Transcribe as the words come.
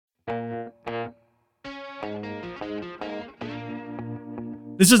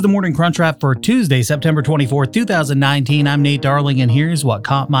This is the Morning Crunchwrap for Tuesday, September 24th, 2019. I'm Nate Darling, and here's what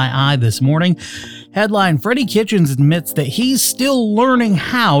caught my eye this morning. Headline, Freddie Kitchens admits that he's still learning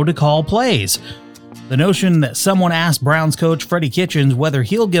how to call plays. The notion that someone asked Browns coach Freddie Kitchens whether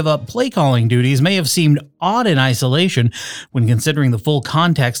he'll give up play calling duties may have seemed odd in isolation when considering the full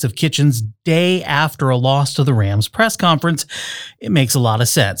context of Kitchens' day after a loss to the Rams press conference. It makes a lot of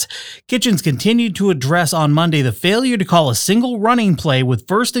sense. Kitchens continued to address on Monday the failure to call a single running play with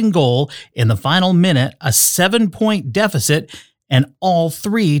first and goal in the final minute, a 7-point deficit, and all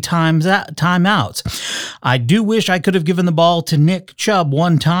three timeouts. I do wish I could have given the ball to Nick Chubb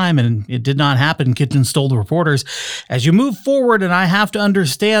one time, and it did not happen, Kitchens told the reporters. As you move forward, and I have to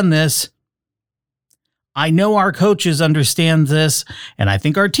understand this, I know our coaches understand this, and I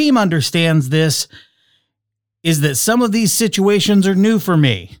think our team understands this, is that some of these situations are new for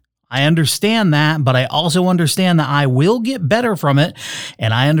me. I understand that, but I also understand that I will get better from it,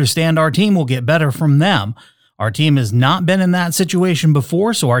 and I understand our team will get better from them. Our team has not been in that situation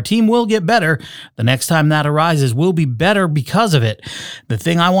before, so our team will get better. The next time that arises, we'll be better because of it. The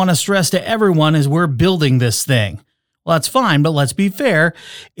thing I want to stress to everyone is we're building this thing. Well, that's fine, but let's be fair.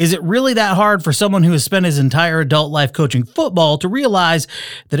 Is it really that hard for someone who has spent his entire adult life coaching football to realize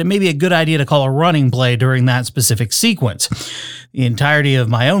that it may be a good idea to call a running play during that specific sequence? The entirety of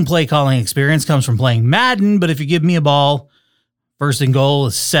my own play calling experience comes from playing Madden, but if you give me a ball, first and goal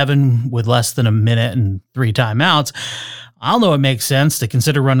is 7 with less than a minute and 3 timeouts, I'll know it makes sense to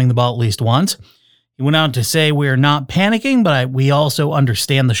consider running the ball at least once. He went on to say, we are not panicking, but we also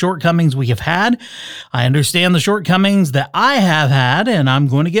understand the shortcomings we have had. I understand the shortcomings that I have had, and I'm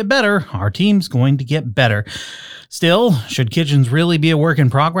going to get better. Our team's going to get better. Still, should Kitchens really be a work in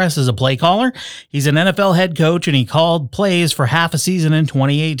progress as a play caller? He's an NFL head coach, and he called plays for half a season in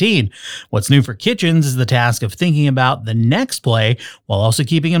 2018. What's new for Kitchens is the task of thinking about the next play while also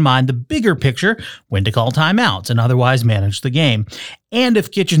keeping in mind the bigger picture, when to call timeouts and otherwise manage the game. And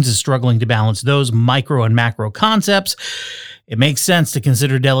if Kitchens is struggling to balance those micro and macro concepts, it makes sense to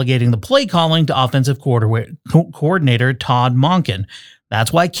consider delegating the play calling to offensive coordinator Todd Monken.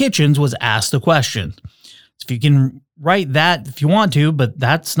 That's why Kitchens was asked the question. If you can write that if you want to, but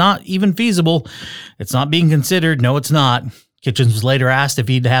that's not even feasible. It's not being considered. No, it's not. Kitchens was later asked if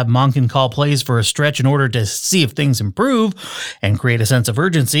he'd have Monken call plays for a stretch in order to see if things improve and create a sense of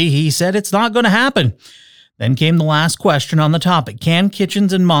urgency. He said it's not going to happen. Then came the last question on the topic. Can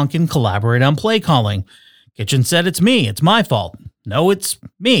Kitchens and Monken collaborate on play calling? Kitchens said, it's me. It's my fault. No, it's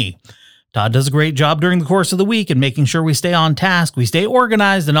me. Todd does a great job during the course of the week and making sure we stay on task, we stay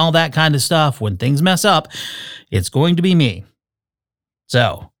organized and all that kind of stuff. When things mess up, it's going to be me.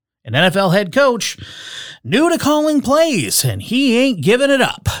 So, an NFL head coach, new to calling plays, and he ain't giving it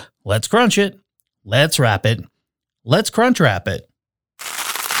up. Let's crunch it. Let's wrap it. Let's crunch wrap it.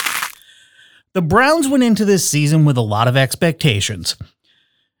 The Browns went into this season with a lot of expectations.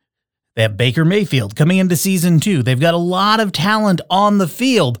 They have Baker Mayfield coming into season 2. They've got a lot of talent on the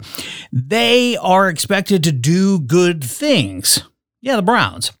field. They are expected to do good things. Yeah, the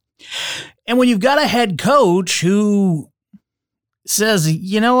Browns. And when you've got a head coach who says,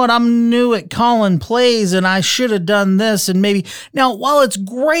 you know what, I'm new at calling plays and I should have done this and maybe. Now, while it's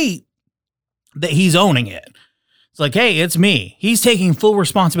great that he's owning it, it's like, hey, it's me. He's taking full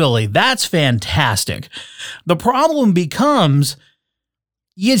responsibility. That's fantastic. The problem becomes,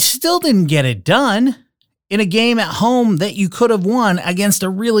 you still didn't get it done in a game at home that you could have won against a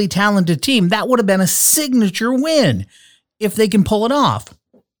really talented team. That would have been a signature win if they can pull it off.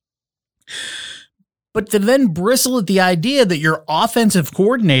 But to then bristle at the idea that your offensive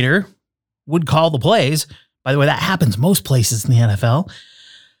coordinator would call the plays, by the way, that happens most places in the NFL,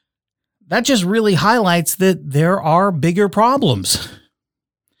 that just really highlights that there are bigger problems.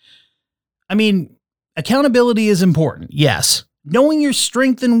 I mean, accountability is important, yes. Knowing your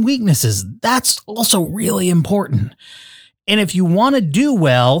strengths and weaknesses, that's also really important. And if you want to do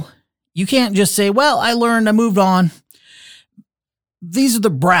well, you can't just say, well, I learned, I moved on. These are the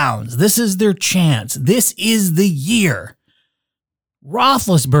Browns. This is their chance. This is the year.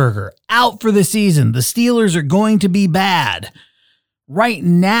 Roethlisberger out for the season. The Steelers are going to be bad. Right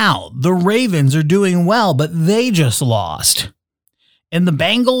now, the Ravens are doing well, but they just lost. And the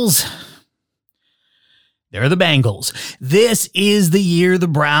Bengals, they're the Bengals. This is the year the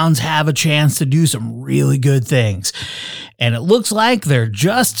Browns have a chance to do some really good things. And it looks like they're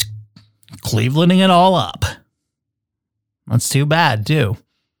just Clevelanding it all up. That's too bad, too.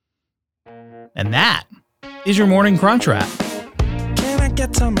 And that is your morning Crunchwrap. Can I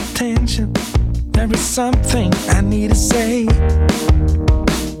get some attention? There is something I need to say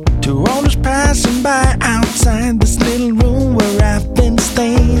to all those passing by outside this little room where I've been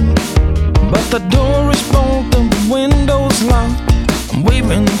staying. The door is bolted and the window's locked. I'm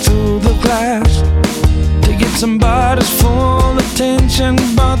waving through the glass to get somebody's full attention,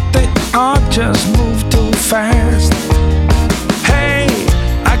 but they all just move too fast. Hey,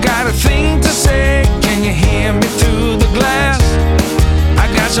 I got a thing to say, can you hear me through the glass? I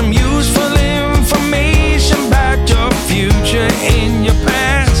got some useful information about your future and your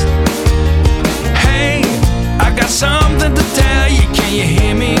past. Hey, I got something to tell you, can you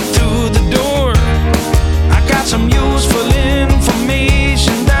hear me through the door? I got some useful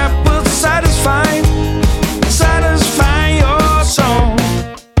information that will satisfy your soul.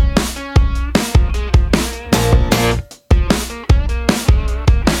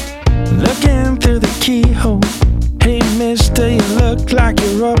 Looking through the keyhole. Hey mister, you look like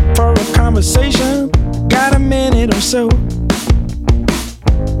you're up for a conversation. Got a minute or so?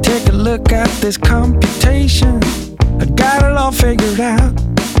 Take a look at this computation. I got it all figured out.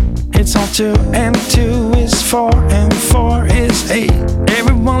 It's all 2 and 2 is 4 and 4 is 8.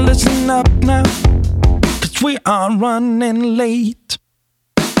 Everyone listen up now, 'cause we are running late.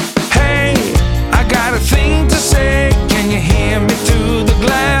 Hey, I got a thing to say, can you hear me through the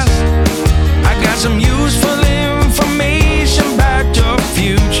glass? I got some useful information about your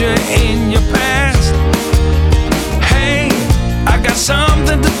future and your past. Hey, I got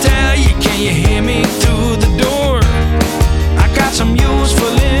something to tell you, can you hear me through the door?